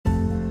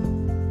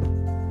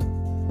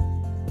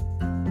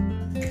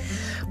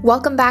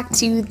Welcome back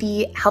to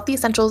the Healthy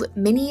Essentials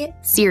mini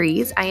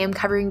series. I am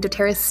covering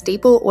doTERRA's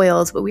staple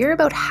oils, but we are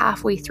about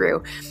halfway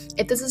through.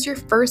 If this is your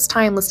first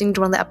time listening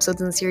to one of the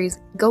episodes in the series,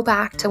 go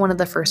back to one of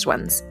the first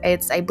ones.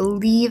 It's, I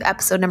believe,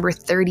 episode number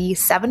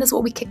 37 is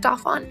what we kicked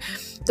off on.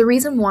 The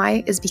reason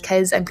why is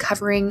because I'm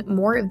covering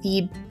more of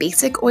the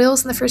basic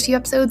oils in the first few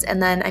episodes, and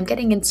then I'm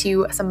getting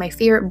into some of my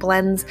favorite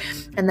blends,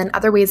 and then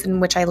other ways in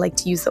which I like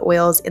to use the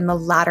oils in the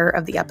latter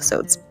of the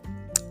episodes.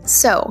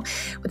 So,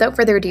 without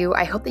further ado,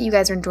 I hope that you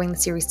guys are enjoying the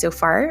series so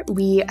far.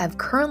 We're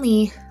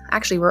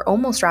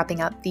almost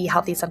wrapping up the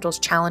Healthy Essentials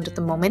Challenge at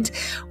the moment.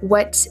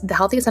 What the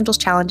Healthy Essentials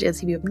Challenge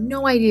is, if you have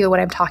no idea what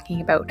I'm talking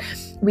about,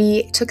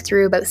 we took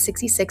through about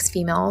 66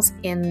 females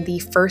in the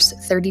first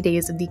 30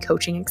 days of the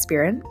coaching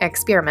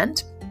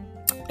experiment.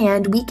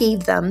 And we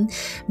gave them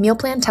meal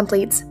plan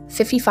templates,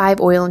 55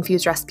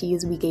 oil-infused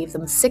recipes. We gave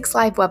them 6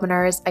 live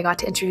webinars. I got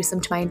to introduce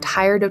them to my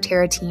entire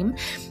doTERRA team.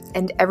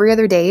 And every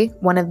other day,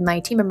 one of my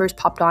team members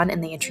popped on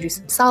and they introduced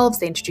themselves.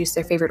 They introduced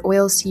their favorite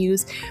oils to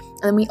use.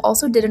 And then we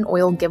also did an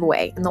oil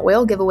giveaway. And the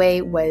oil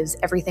giveaway was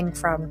everything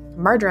from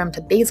marjoram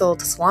to basil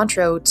to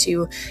cilantro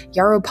to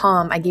yarrow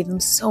palm. I gave them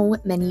so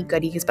many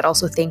goodies, but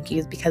also thank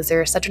yous because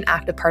they're such an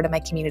active part of my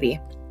community.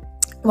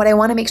 What I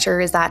want to make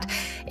sure is that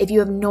if you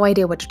have no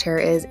idea what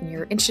doTERRA is and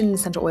you're interested in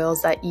essential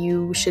oils, that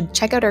you should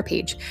check out our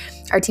page.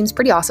 Our team's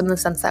pretty awesome in the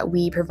sense that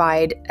we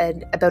provide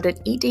about an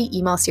 8-day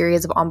email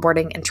series of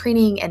onboarding and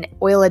training and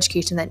oil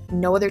education that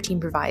no other team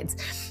provides.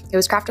 It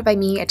was crafted by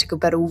me. It took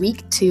about a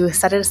week to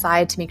set it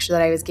aside to make sure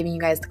that I was giving you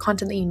guys the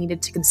content that you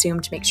needed to consume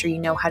to make sure you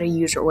know how to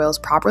use your oils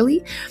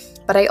properly.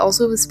 But I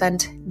also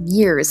spent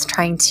years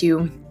trying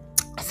to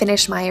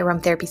finish my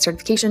aromatherapy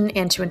certification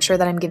and to ensure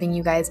that I'm giving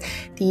you guys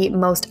the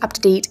most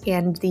up-to-date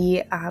and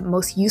the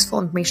most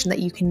useful information that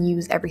you can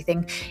use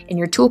everything in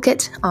your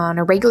toolkit on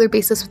a regular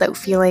basis without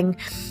feeling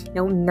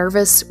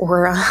nervous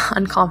or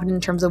unconfident in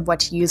terms of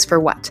what to use for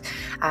what.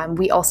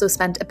 We also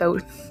spent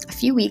about a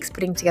few weeks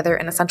putting together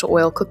an essential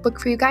oil cookbook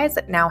for you guys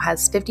that now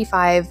has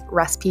 55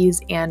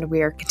 recipes, and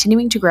we're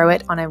continuing to grow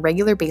it on a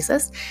regular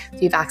basis, so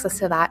you have access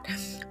to that.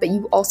 But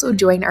you also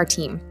join our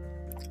team.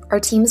 Our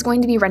team is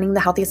going to be running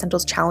the Healthy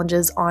Essentials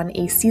challenges on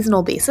a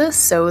seasonal basis,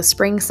 so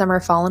spring, summer,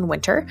 fall, and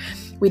winter.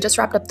 We just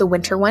wrapped up the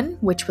winter one,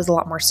 which was a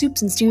lot more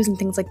soups and stews and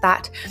things like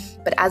that.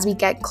 But as we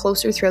get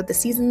closer throughout the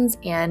seasons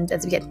and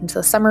as we get into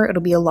the summer,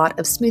 it'll be a lot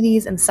of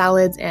smoothies and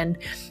salads and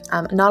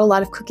not a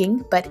lot of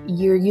cooking, but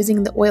you're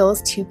using the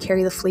oils to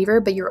carry the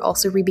flavor, but you're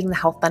also reaping the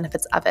health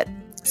benefits of it.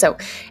 So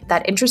if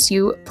that interests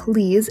you,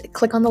 please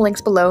click on the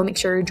links below. Make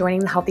sure you're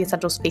joining the Healthy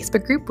Essentials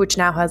Facebook group, which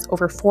now has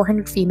over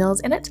 400 females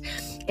in it.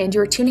 And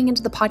you're tuning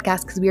into the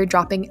podcast because we are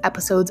dropping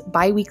episodes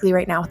bi-weekly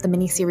right now with the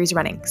mini series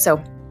running.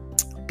 So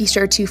be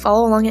sure to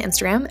follow along on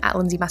Instagram at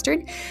Lindsay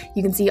Mustard.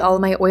 You can see all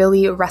of my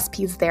oily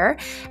recipes there.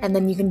 And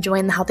then you can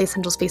join the Healthy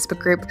Essentials Facebook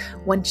group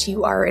once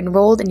you are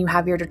enrolled and you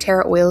have your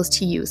doTERRA oils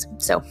to use.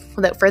 So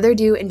without further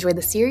ado, enjoy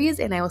the series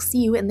and I will see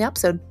you in the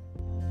episode.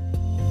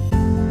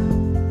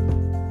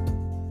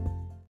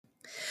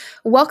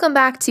 Welcome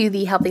back to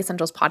the Healthy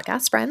Essentials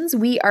podcast, friends.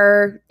 We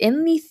are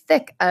in the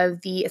thick of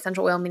the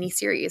essential oil mini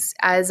series.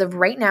 As of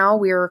right now,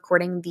 we are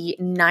recording the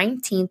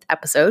 19th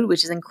episode,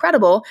 which is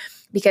incredible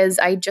because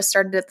I just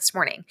started it this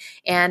morning.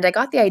 And I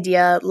got the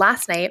idea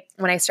last night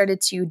when I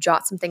started to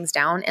jot some things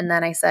down. And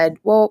then I said,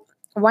 well,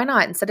 why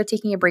not? Instead of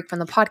taking a break from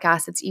the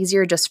podcast, it's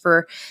easier just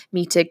for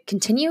me to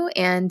continue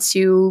and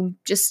to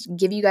just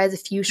give you guys a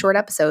few short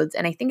episodes.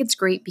 And I think it's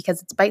great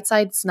because it's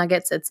bite-sized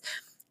nuggets. It's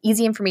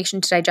easy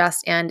information to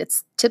digest, and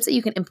it's tips that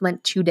you can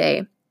implement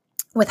today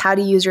with how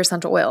to use your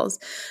essential oils.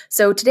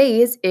 So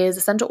today's is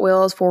essential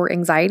oils for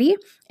anxiety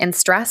and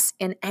stress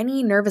and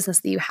any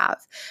nervousness that you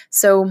have.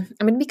 So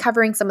I'm going to be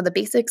covering some of the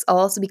basics. I'll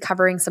also be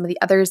covering some of the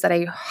others that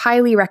I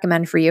highly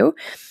recommend for you.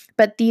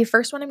 But the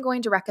first one I'm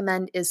going to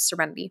recommend is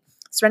Serenity.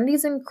 Serenity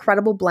is an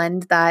incredible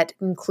blend that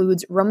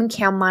includes Roman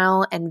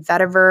chamomile and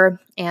vetiver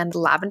and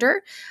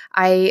lavender.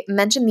 I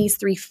mentioned these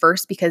 3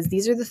 first because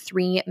these are the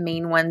 3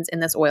 main ones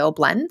in this oil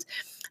blend.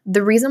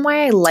 The reason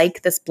why I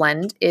like this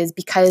blend is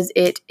because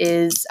it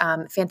is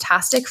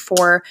fantastic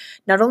for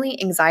not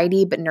only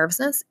anxiety but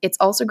nervousness. It's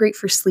also great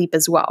for sleep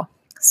as well.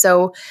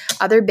 So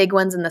other big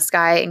ones in the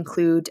sky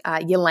include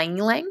ylang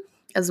ylang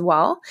as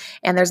well.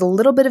 And there's a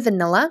little bit of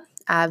vanilla,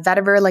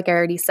 vetiver, like I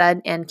already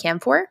said, and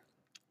camphor.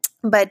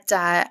 But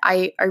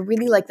I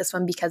really like this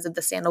one because of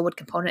the sandalwood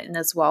component in it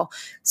as well.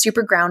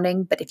 Super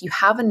grounding. But if you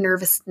have a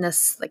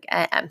nervousness,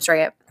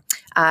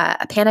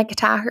 a panic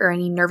attack or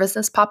any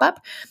nervousness pop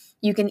up,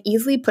 you can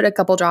easily put a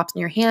couple drops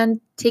in your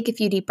hand, take a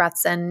few deep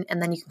breaths in,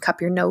 and then you can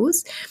cup your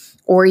nose.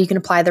 Or you can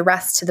apply the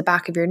rest to the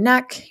back of your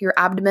neck, your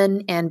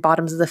abdomen, and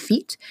bottoms of the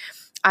feet.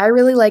 I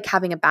really like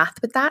having a bath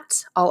with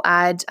that. I'll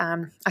add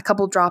a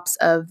couple drops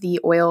of the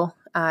oil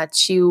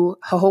to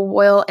jojoba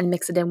oil and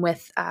mix it in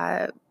with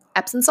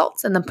Epsom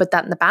salts and then put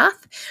that in the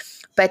bath.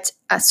 But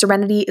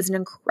Serenity is an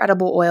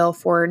incredible oil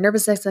for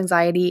nervousness,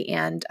 anxiety,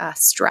 and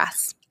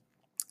stress.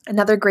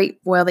 Another great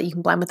oil that you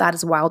can blend with that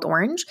is wild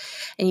orange,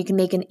 and you can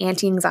make an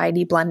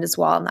anti-anxiety blend as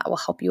well, and that will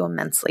help you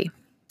immensely.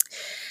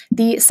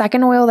 The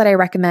second oil that I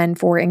recommend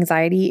for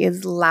anxiety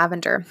is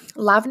lavender.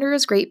 Lavender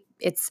is great.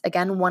 It's,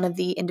 again, one of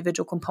the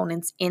individual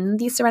components in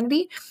the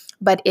Serenity,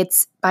 but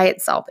it's by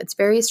itself. It's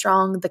very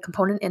strong. The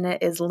component in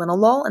it is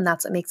linalool, and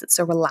that's what makes it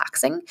so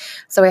relaxing.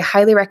 So I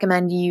highly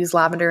recommend you use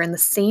lavender in the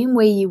same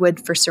way you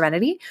would for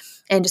Serenity,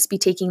 and just be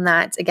taking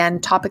that, again,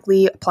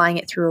 topically, applying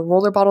it through a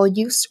roller bottle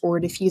use or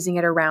diffusing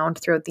it around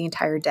throughout the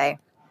entire day.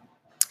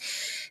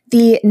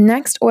 The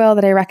next oil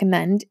that I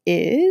recommend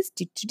is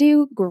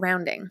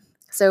grounding.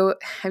 So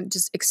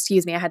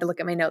excuse me, I had to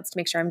look at my notes to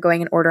make sure I'm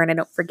going in order and I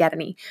don't forget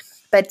any.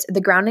 But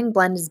the grounding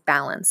blend is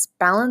Balance.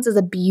 Balance is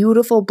a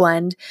beautiful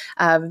blend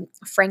of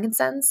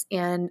frankincense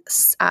and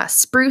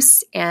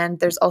spruce, and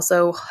there's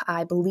also,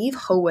 I believe,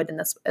 Howood in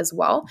this as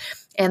well.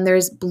 And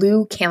there's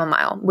blue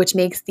chamomile, which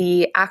makes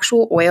the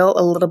actual oil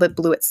a little bit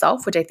blue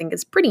itself, which I think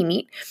is pretty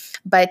neat.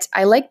 But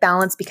I like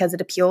Balance because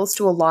it appeals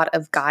to a lot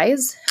of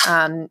guys.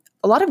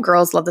 A lot of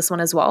girls love this one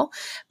as well.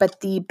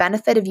 But the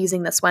benefit of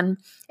using this one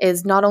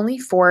is not only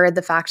for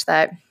the fact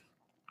that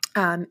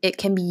it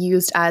can be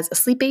used as a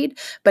sleep aid,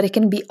 but it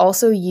can be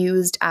also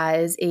used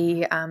as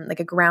a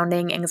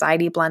grounding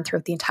anxiety blend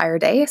throughout the entire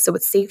day. So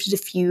it's safe to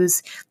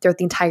diffuse throughout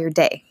the entire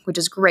day, which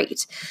is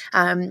great.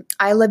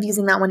 I love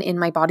using that one in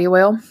my body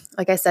oil.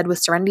 Like I said, with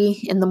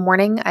Serenity in the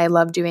morning, I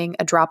love doing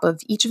a drop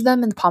of each of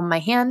them in the palm of my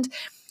hand,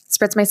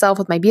 spritz myself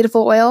with my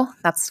beautiful oil.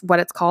 That's what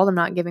it's called. I'm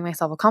not giving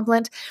myself a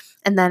compliment.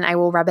 And then I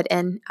will rub it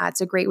in.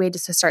 It's a great way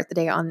just to start the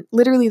day on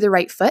literally the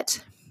right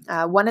foot.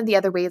 One of the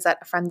other ways that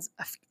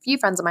a few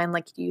friends of mine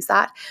like to use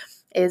that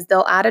is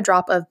they'll add a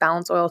drop of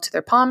Balance oil to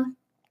their palm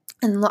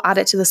and they'll add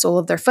it to the sole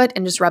of their foot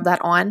and just rub that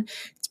on.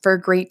 It's for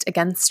a great,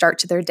 again, start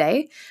to their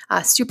day.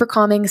 Super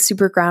calming,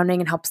 super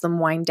grounding, and helps them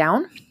wind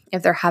down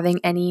if they're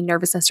having any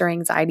nervousness or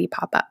anxiety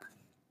pop up.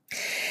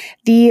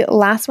 The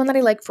last one that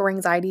I like for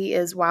anxiety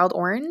is wild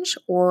orange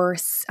or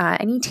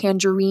any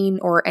tangerine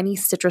or any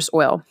citrus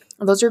oil.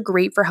 Those are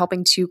great for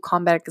helping to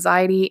combat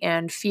anxiety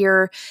and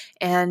fear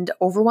and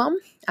overwhelm.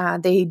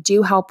 They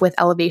do help with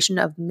elevation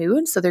of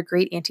mood, so they're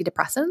great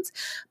antidepressants.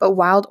 But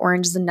wild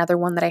orange is another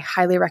one that I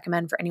highly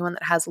recommend for anyone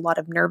that has a lot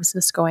of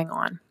nervousness going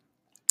on.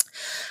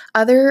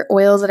 Other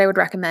oils that I would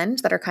recommend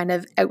that are kind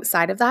of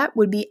outside of that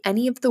would be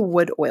any of the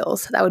wood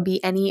oils. That would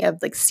be any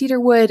of like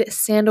cedarwood,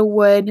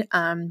 sandalwood,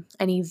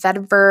 any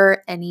vetiver,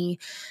 any,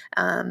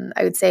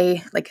 I would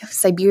say like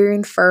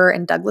Siberian fir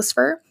and Douglas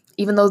fir,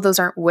 even though those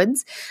aren't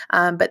woods.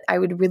 But I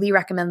would really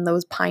recommend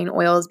those pine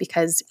oils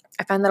because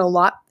I find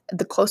that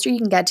the closer you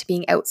can get to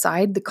being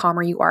outside, the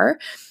calmer you are.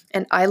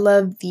 And I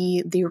love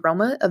the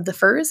aroma of the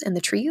firs and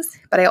the trees,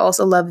 but I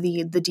also love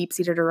the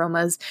deep-seated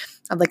aromas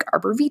of like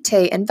arbor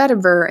vitae and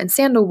vetiver and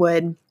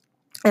sandalwood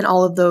and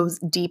all of those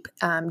deep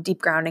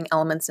grounding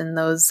elements in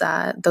those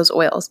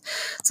oils.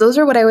 So those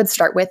are what I would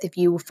start with if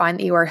you find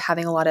that you are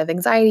having a lot of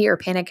anxiety or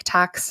panic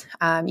attacks.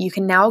 You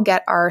can now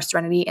get our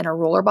Serenity in a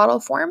roller bottle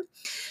form,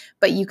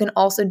 but you can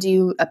also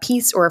do a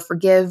Peace or a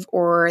Forgive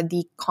or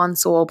the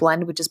Console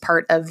blend, which is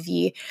part of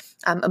the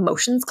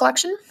Emotions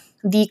collection.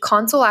 The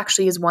Console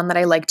actually is one that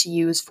I like to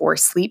use for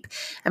sleep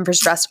and for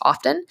stress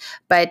often,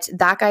 but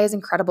that guy is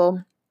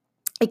incredible.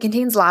 It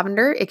contains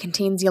lavender, it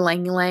contains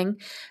ylang ylang,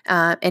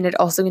 and it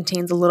also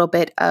contains a little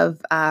bit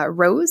of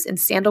rose and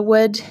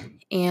sandalwood,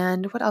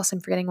 and what else? I'm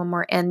forgetting one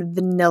more, and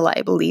vanilla,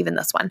 I believe, in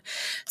this one.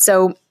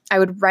 So I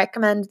would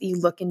recommend that you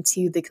look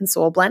into the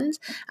Console blend,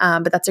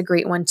 but that's a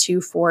great one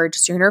too for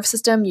just your nerve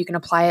system. You can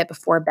apply it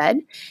before bed.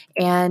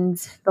 And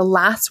the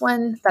last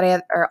one that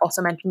I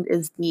also mentioned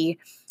is the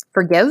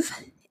Forgive.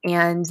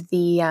 And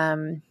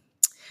the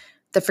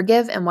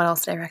Forgive, and what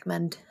else did I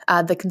recommend?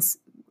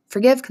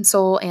 Forgive,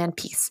 Console, and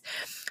Peace.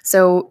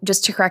 So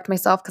just to correct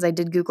myself, because I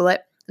did Google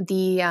it,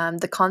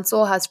 the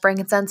Console has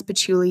frankincense,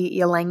 patchouli,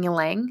 ylang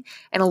ylang,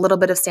 and a little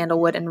bit of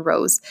sandalwood and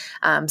rose.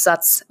 So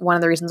that's one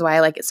of the reasons why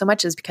I like it so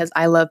much is because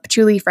I love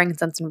patchouli,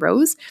 frankincense, and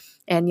rose,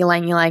 and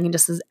ylang ylang, and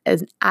just as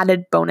an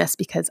added bonus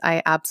because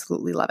I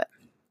absolutely love it.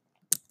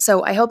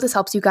 So I hope this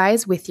helps you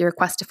guys with your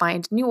quest to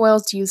find new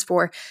oils to use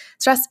for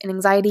stress and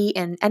anxiety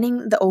and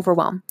ending the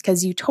overwhelm,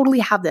 because you totally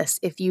have this.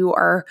 If you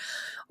are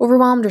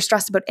overwhelmed or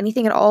stressed about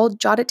anything at all,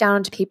 jot it down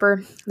onto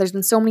paper. There's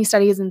been so many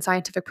studies and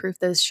scientific proof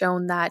that has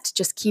shown that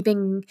just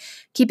keeping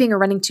a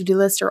running to-do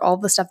list or all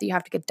the stuff that you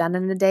have to get done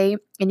in a day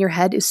in your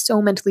head is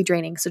so mentally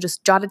draining. So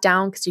just jot it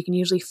down, because you can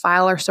usually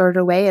file or sort it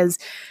away as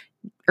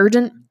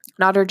urgent,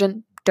 not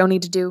urgent, don't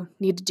need to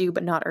do,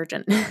 but not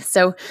urgent.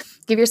 So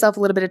give yourself a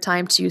little bit of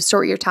time to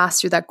sort your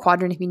tasks through that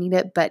quadrant if you need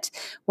it. But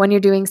when you're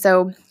doing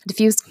so,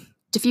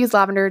 diffuse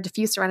lavender,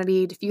 diffuse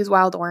Serenity, diffuse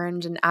wild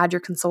orange, and add your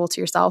Console to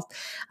yourself.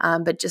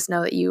 But just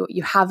know that you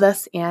have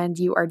this and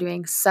you are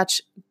doing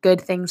such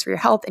good things for your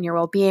health and your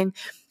well-being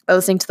by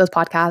listening to those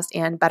podcasts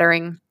and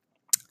bettering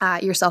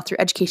yourself through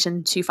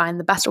education to find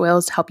the best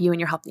oils to help you and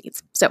your health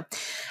needs. So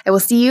I will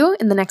see you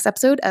in the next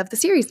episode of the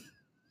series.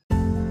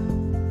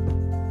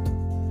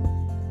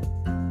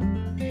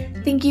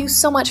 Thank you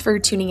so much for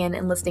tuning in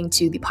and listening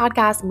to the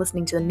podcast and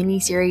listening to the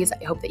mini-series.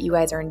 I hope that you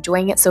guys are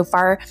enjoying it so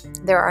far.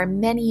 There are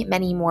many,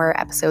 many more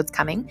episodes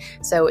coming.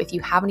 So if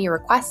you have any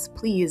requests,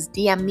 please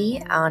DM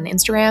me on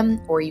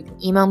Instagram or you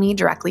can email me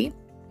directly.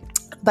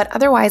 But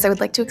otherwise, I would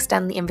like to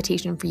extend the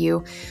invitation for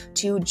you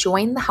to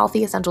join the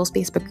Healthy Essentials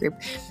Facebook group.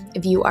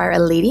 If you are a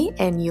lady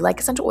and you like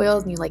essential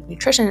oils and you like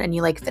nutrition and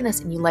you like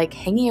fitness and you like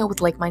hanging out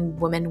with like-minded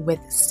women with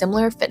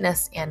similar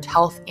fitness and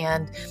health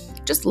and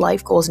just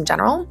life goals in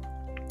general,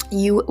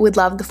 you would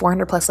love the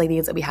 400 plus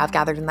ladies that we have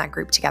gathered in that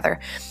group together.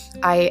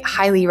 I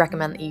highly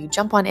recommend that you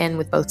jump on in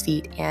with both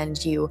feet and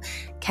you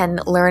can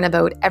learn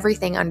about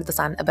everything under the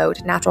sun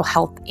about natural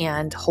health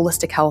and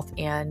holistic health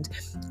and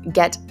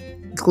get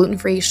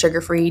gluten-free,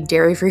 sugar-free,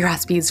 dairy-free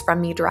recipes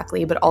from me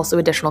directly, but also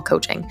additional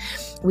coaching.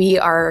 We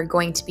are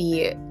going to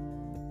be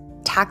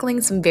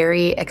tackling some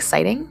very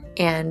exciting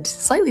and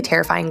slightly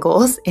terrifying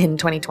goals in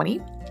 2020.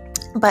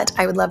 But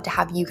I would love to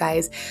have you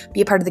guys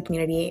be a part of the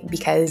community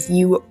because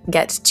you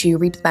get to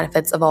reap the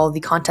benefits of all of the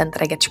content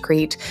that I get to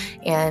create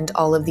and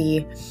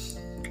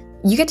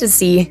you get to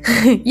see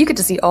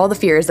all the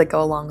fears that go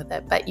along with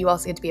it, but you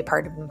also get to be a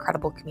part of an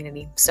incredible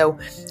community. So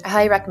I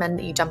highly recommend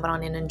that you jump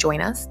on in and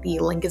join us. The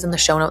link is in the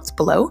show notes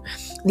below.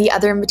 The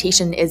other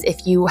invitation is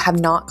if you have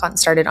not gotten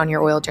started on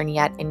your oil journey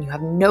yet and you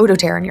have no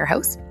doTERRA in your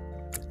house,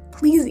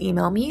 please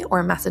email me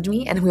or message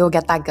me and we will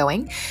get that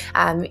going.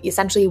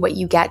 Essentially what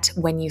you get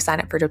when you sign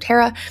up for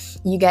doTERRA,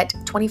 you get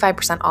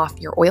 25% off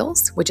your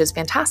oils, which is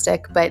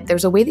fantastic, but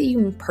there's a way that you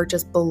can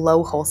purchase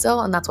below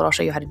wholesale and that's what I'll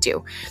show you how to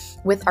do.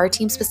 With our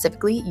team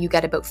specifically, you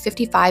get about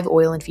 55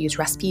 oil-infused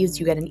recipes,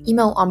 you get an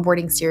email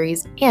onboarding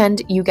series,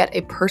 and you get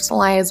a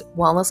personalized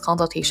wellness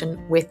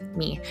consultation with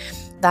me.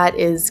 That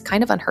is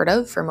kind of unheard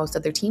of for most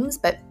other teams,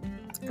 but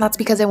that's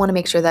because I want to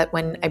make sure that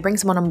when I bring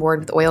someone on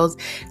board with oils,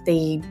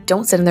 they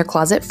don't sit in their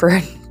closet for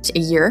a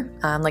year,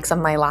 like some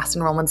of my last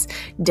enrollments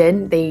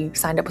did. They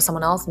signed up with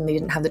someone else and they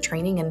didn't have the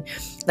training. And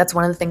that's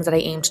one of the things that I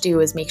aim to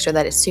do is make sure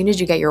that as soon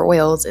as you get your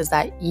oils is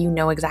that you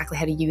know exactly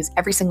how to use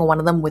every single one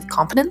of them with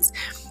confidence.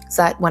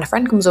 So that when a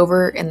friend comes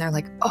over and they're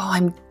like, oh,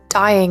 I'm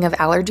dying of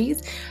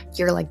allergies,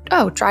 you're like,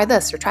 oh, try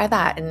this or try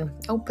that. And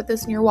oh, put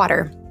this in your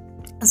water.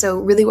 So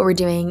really what we're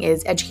doing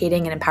is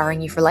educating and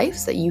empowering you for life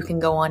so that you can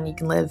go on, you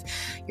can live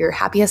your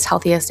happiest,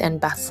 healthiest, and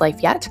best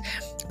life yet.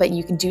 But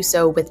you can do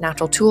so with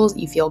natural tools that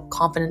you feel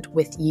confident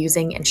with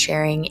using and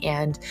sharing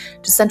and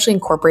just essentially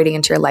incorporating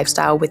into your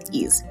lifestyle with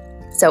ease.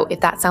 So if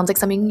that sounds like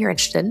something you're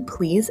interested in,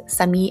 please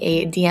send me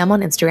a DM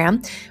on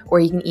Instagram, or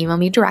you can email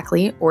me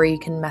directly, or you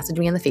can message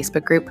me in the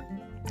Facebook group.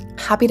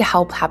 Happy to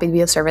help, happy to be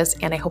of service,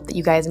 and I hope that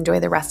you guys enjoy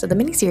the rest of the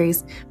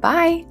mini-series.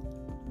 Bye!